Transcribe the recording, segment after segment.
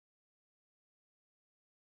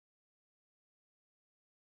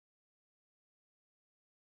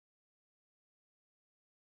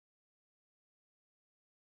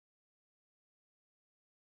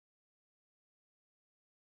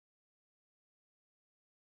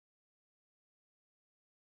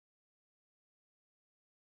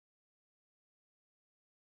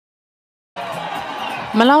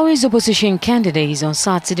Malawi's opposition candidates on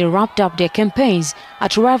Saturday wrapped up their campaigns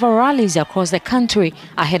at rival rallies across the country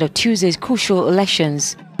ahead of Tuesday's crucial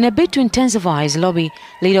elections. In a bid to intensify his lobby,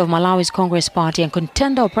 leader of Malawi's Congress Party and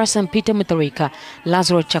contender of President Peter Mutharika,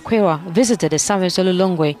 Lazarus Chakwera, visited the Service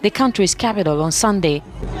Lilongwe, the country's capital, on Sunday.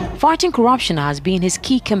 Fighting corruption has been his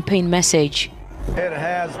key campaign message. It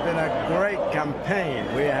has been a great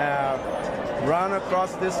campaign. We have run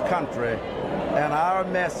across this country, and our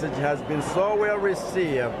message has been so well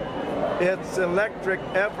received. It's electric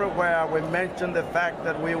everywhere. We mentioned the fact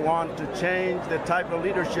that we want to change the type of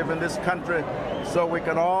leadership in this country so we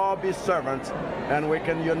can all be servants and we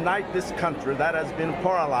can unite this country that has been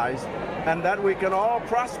paralyzed and that we can all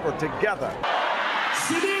prosper together.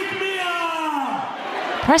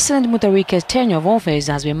 President Mutharika's tenure of office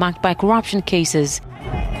has been marked by corruption cases.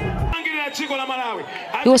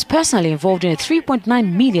 He was personally involved in a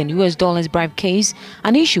 $3.9 million bribe case,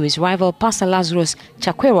 an issue his rival Pastor Lazarus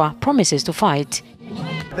Chakwera promises to fight.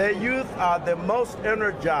 The youth are the most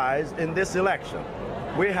energized in this election.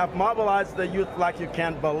 We have mobilized the youth like you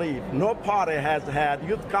can't believe. No party has had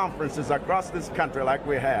youth conferences across this country like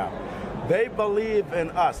we have. They believe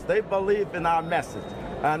in us. They believe in our message.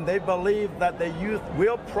 And they believe that the youth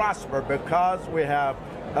will prosper because we have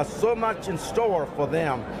so much in store for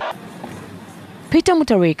them. Peter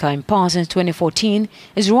Mutharika, in power since 2014,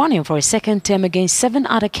 is running for a second term against 7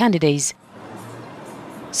 other candidates.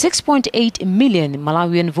 6.8 million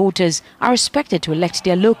Malawian voters are expected to elect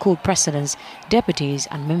their local presidents, deputies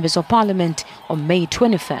and members of parliament on May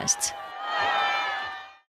 21st.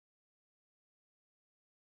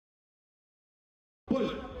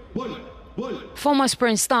 Former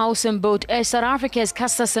sprint star Usain Bolt urged South Africa's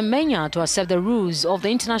Caster Semenya to accept the rules of the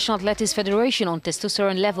International Athletics Federation on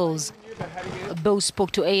testosterone levels. Bolt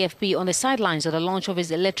spoke to AFP on the sidelines of the launch of his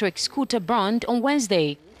electric scooter brand on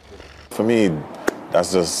Wednesday. For me,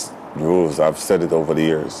 that's just rules. I've said it over the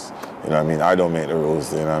years. You know what I mean? I don't make the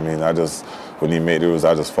rules. You know what I mean? When you make the rules,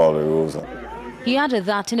 I just follow the rules. He added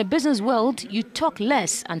that in a business world, you talk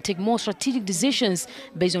less and take more strategic decisions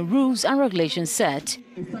based on rules and regulations set.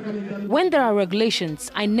 When there are regulations,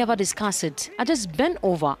 I never discuss it. I just bend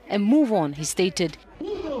over and move on, he stated.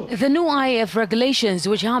 The new IAF regulations,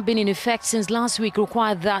 which have been in effect since last week,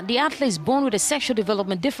 require that the athletes born with the sexual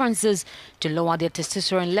development differences to lower their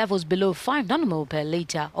testosterone levels below 5 nanomole per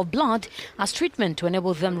liter of blood as treatment to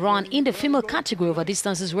enable them run in the female category over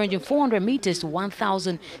distances ranging 400 meters to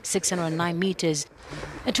 1,609 meters.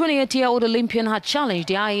 A 28-year-old Olympian had challenged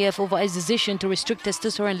the IAF over its decision to restrict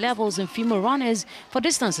testosterone levels in female runners for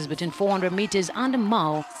distances between 400 meters and a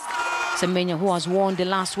mile. Semenya, who has won the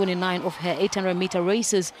last 29 of her 800-meter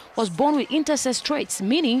races, was born with intersex traits,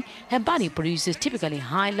 meaning her body produces typically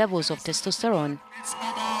high levels of testosterone.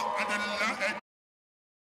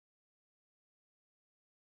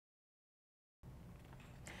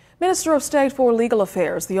 Minister of State for Legal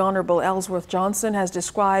Affairs, the Honorable Ellsworth Johnson, has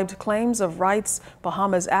described claims of Rights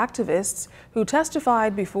Bahamas activists who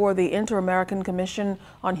testified before the Inter-American Commission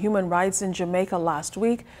on Human Rights in Jamaica last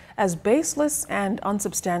week as baseless and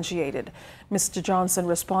unsubstantiated. Mr. Johnson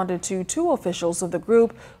responded to 2 officials of the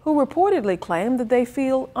group who reportedly claimed that they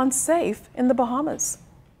feel unsafe in the Bahamas.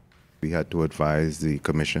 We had to advise the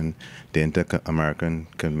Commission, the Inter-American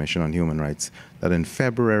Commission on Human Rights, that in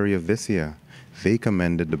February of this year, they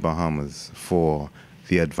commended the Bahamas for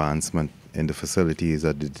the advancement in the facilities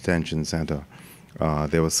at the detention center.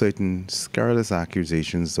 There were certain scurrilous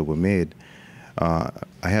accusations that were made. I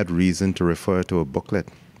had reason to refer to a booklet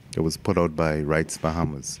that was put out by Rights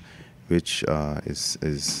Bahamas, which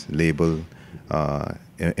is labeled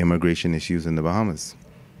Immigration Issues in the Bahamas.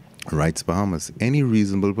 Rights Bahamas, any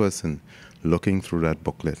reasonable person looking through that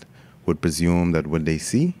booklet would presume that what they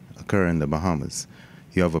see occur in the Bahamas.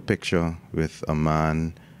 You have a picture with a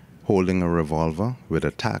man holding a revolver with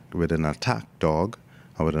an attack dog,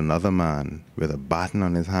 and with another man with a baton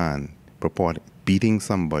on his hand, beating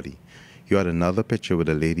somebody. You had another picture with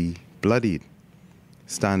a lady bloodied,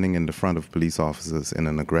 standing in the front of police officers in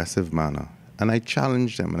an aggressive manner. And I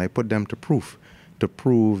challenged them and I put them to proof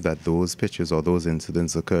that those pictures or those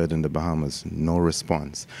incidents occurred in the Bahamas. No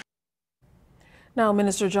response. Now,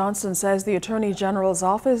 Minister Johnson says the Attorney General's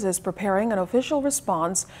office is preparing an official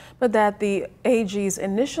response, but that the AG's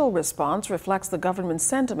initial response reflects the government's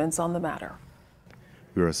sentiments on the matter.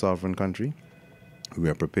 We're a sovereign country. We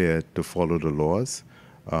are prepared to follow the laws.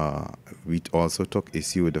 We also took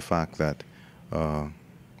issue with the fact that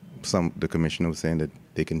the commissioner was saying that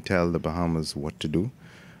they can tell the Bahamas what to do.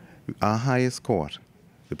 Our highest court,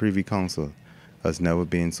 the Privy Council, has never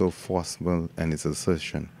been so forceful in its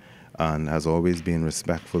assertion and has always been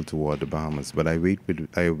respectful toward the Bahamas. But I wait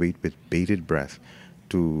with bated breath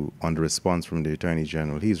on the response from the Attorney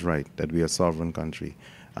General. He's right that we are a sovereign country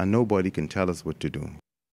and nobody can tell us what to do.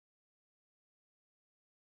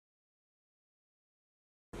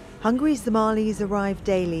 Hungry Somalis arrive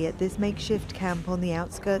daily at this makeshift camp on the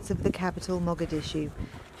outskirts of the capital, Mogadishu.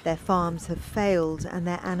 Their farms have failed and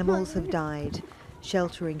their animals have died.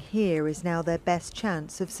 Sheltering here is now their best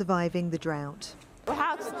chance of surviving the drought. We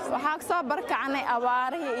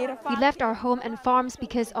left our home and farms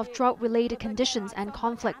because of drought-related conditions and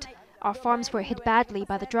conflict. Our farms were hit badly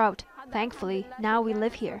by the drought. Thankfully, now we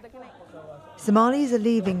live here. Somalis are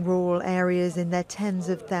leaving rural areas in their tens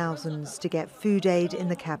of thousands to get food aid in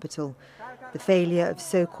the capital. The failure of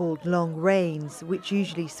so-called long rains, which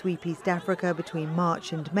usually sweep East Africa between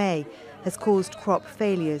March and May, has caused crop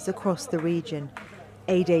failures across the region.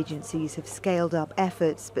 Aid agencies have scaled up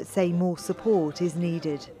efforts but say more support is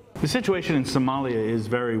needed. The situation in Somalia is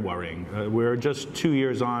very worrying. We're just 2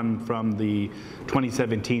 years on from the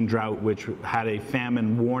 2017 drought, which had a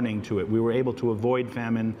famine warning to it. We were able to avoid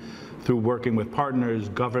famine through working with partners,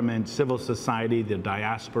 government, civil society, the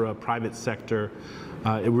diaspora, private sector.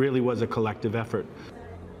 It really was a collective effort.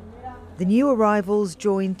 The new arrivals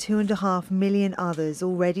join 2.5 million others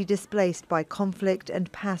already displaced by conflict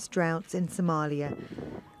and past droughts in Somalia.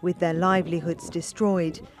 With their livelihoods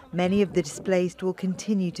destroyed, many of the displaced will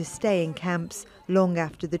continue to stay in camps long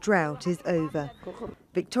after the drought is over.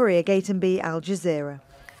 Victoria Gatenby, Al Jazeera.